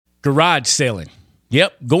Garage sailing.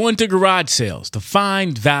 Yep, going to garage sales to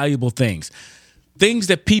find valuable things. Things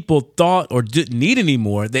that people thought or didn't need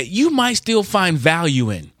anymore that you might still find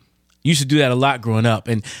value in. Used to do that a lot growing up.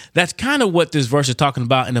 And that's kind of what this verse is talking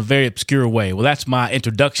about in a very obscure way. Well, that's my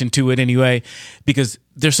introduction to it anyway, because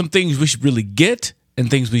there's some things we should really get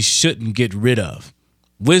and things we shouldn't get rid of.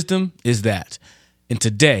 Wisdom is that. And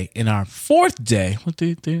today, in our fourth day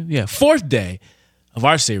of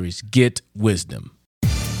our series, Get Wisdom.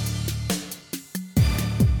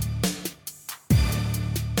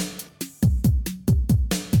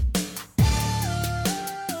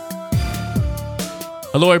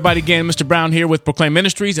 Hello, everybody. Again, Mr. Brown here with Proclaim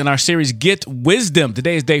Ministries and our series, Get Wisdom.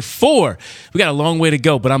 Today is day 4. We got a long way to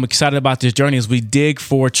go, but I'm excited about this journey as we dig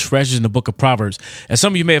for treasures in the book of Proverbs. As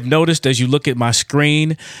some of you may have noticed, as you look at my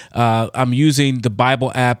screen, I'm using the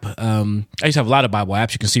Bible app. I used to have a lot of Bible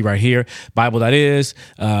apps. You can see right here, Bible.is,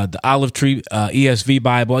 the Olive Tree, ESV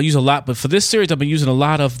Bible. I use a lot, but for this series, I've been using a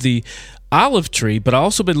lot of the Olive Tree, but I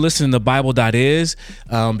also been listening to Bible.is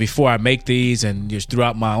before I make these, and just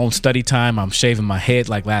throughout my own study time, I'm shaving my head.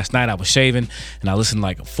 Like last night, I was shaving, and I listened to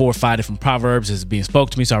like 4 or 5 different Proverbs as being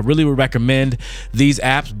spoke to me. So I really would recommend these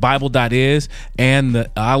apps, Bible.is and the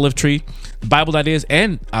Olive Tree. Bible.is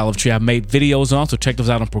and Olive Tree I've made videos on, so check those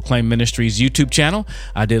out on Proclaim Ministries YouTube channel.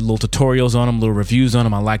 I did little tutorials on them, little reviews on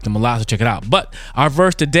them. I like them a lot, so check it out. But our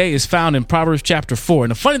verse today is found in Proverbs chapter 4.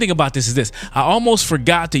 And the funny thing about this is this: I almost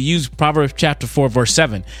forgot to use Proverbs chapter 4, verse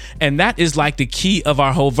 7. And that is like the key of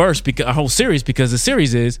our whole verse, because our whole series, because the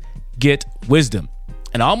series is Get Wisdom.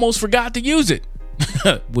 And I almost forgot to use it.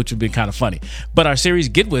 Which would be kind of funny. But our series,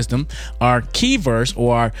 Get Wisdom, our key verse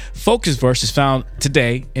or our focus verse is found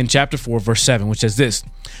today in chapter 4, verse 7, which says this: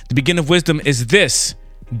 the beginning of wisdom is this,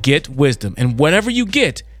 get wisdom. And whatever you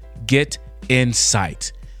get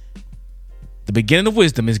insight. The beginning of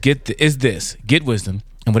wisdom is this, get wisdom.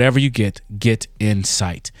 And whatever you get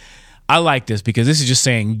insight. I like this because this is just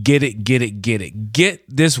saying, get it.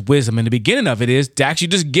 Get this wisdom. And the beginning of it is to actually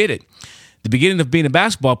just get it. The beginning of being a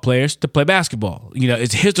basketball player is to play basketball.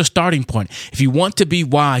 Here's the starting point. If you want to be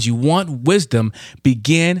wise, you want wisdom,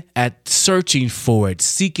 begin at searching for it,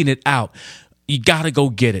 seeking it out. You got to go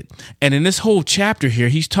get it. And in this whole chapter here,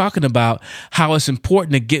 he's talking about how it's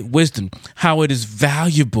important to get wisdom, how it is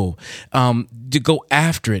valuable to go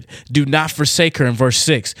after it. Do not forsake her in verse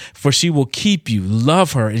 6, for she will keep you.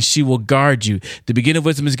 Love her and she will guard you. The beginning of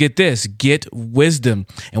wisdom is get this, get wisdom.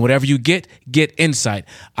 And whatever you get insight.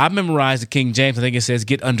 I memorized the King James. I think it says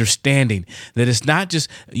get understanding. That it's not just,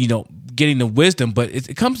 getting the wisdom, but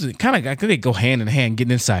it comes kind of, I think they go hand in hand,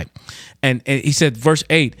 getting insight. And he said, verse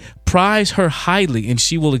 8, prize her highly and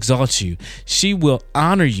she will exalt you. She will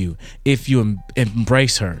honor you if you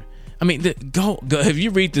embrace her. I mean, go. If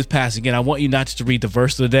you read this passage again, I want you not just to read the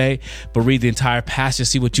verse of the day, but read the entire passage,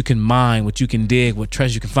 see what you can mine, what you can dig, what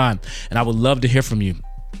treasure you can find. And I would love to hear from you.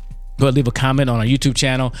 Go ahead, leave a comment on our YouTube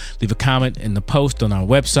channel. Leave a comment in the post on our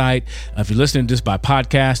website. If you're listening to this by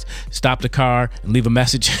podcast, stop the car and leave a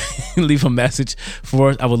message. Leave a message for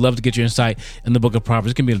us. I would love to get your insight in the book of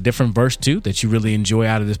Proverbs. It can be a different verse too that you really enjoy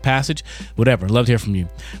out of this passage. Whatever. I'd love to hear from you.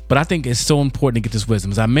 But I think it's so important to get this wisdom.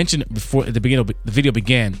 As I mentioned before at the beginning of the video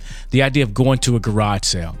began, the idea of going to a garage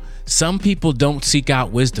sale. Some people don't seek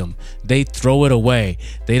out wisdom. They throw it away.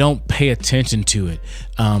 They don't pay attention to it.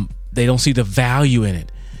 They don't see the value in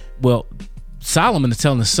it. Well, Solomon is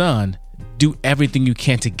telling the son, do everything you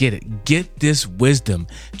can to get it. Get this wisdom,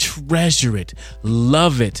 treasure it,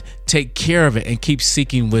 love it, take care of it, and keep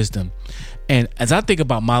seeking wisdom. And as I think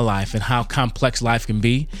about my life and how complex life can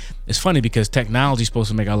be, it's funny because technology is supposed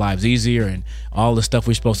to make our lives easier and all the stuff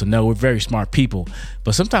we're supposed to know. We're very smart people,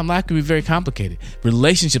 but sometimes life can be very complicated.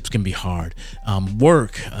 Relationships can be hard.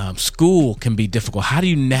 Work, school can be difficult. How do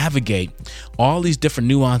you navigate all these different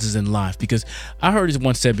nuances in life? Because I heard it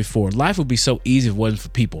once said before, life would be so easy if it wasn't for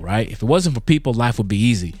people, right? If it wasn't for people, life would be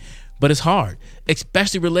easy. But it's hard,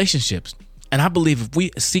 especially relationships. And I believe if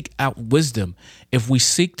we seek out wisdom, if we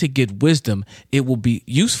seek to get wisdom, it will be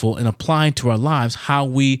useful in applying to our lives how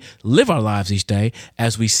we live our lives each day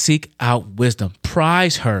as we seek out wisdom.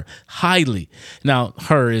 Prize her highly. Now,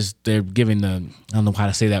 they're giving I don't know how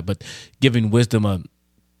to say that, but giving wisdom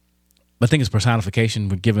I think it's personification.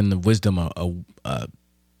 We're giving the wisdom a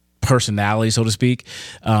personality, so to speak.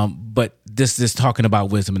 But this is talking about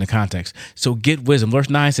wisdom in the context. So get wisdom. Verse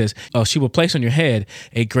 9 says, she will place on your head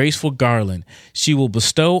a graceful garland. She will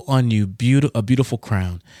bestow on you a beautiful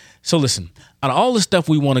crown. So listen, out of all the stuff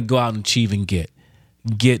we want to go out and achieve and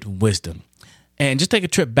get wisdom. And just take a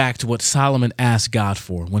trip back to what Solomon asked God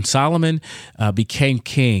for. When Solomon became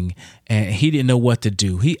king and he didn't know what to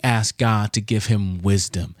do, he asked God to give him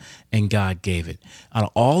wisdom, and God gave it. Out of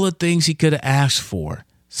all the things he could have asked for,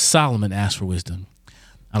 Solomon asked for wisdom.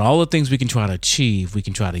 Out of all the things we can try to achieve, we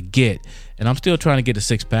can try to get, and I'm still trying to get a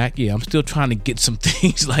six-pack. Yeah, I'm still trying to get some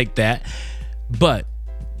things like that. But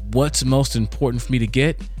what's most important for me to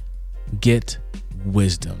get? Get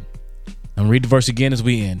wisdom. I'm going to read the verse again as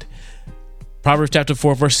we end. Proverbs chapter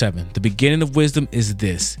 4, verse 7. The beginning of wisdom is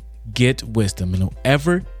this: get wisdom. And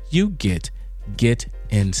whatever you get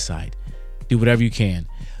insight. Do whatever you can.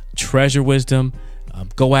 Treasure wisdom.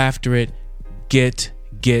 Go after it. Get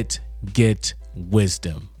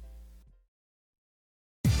wisdom.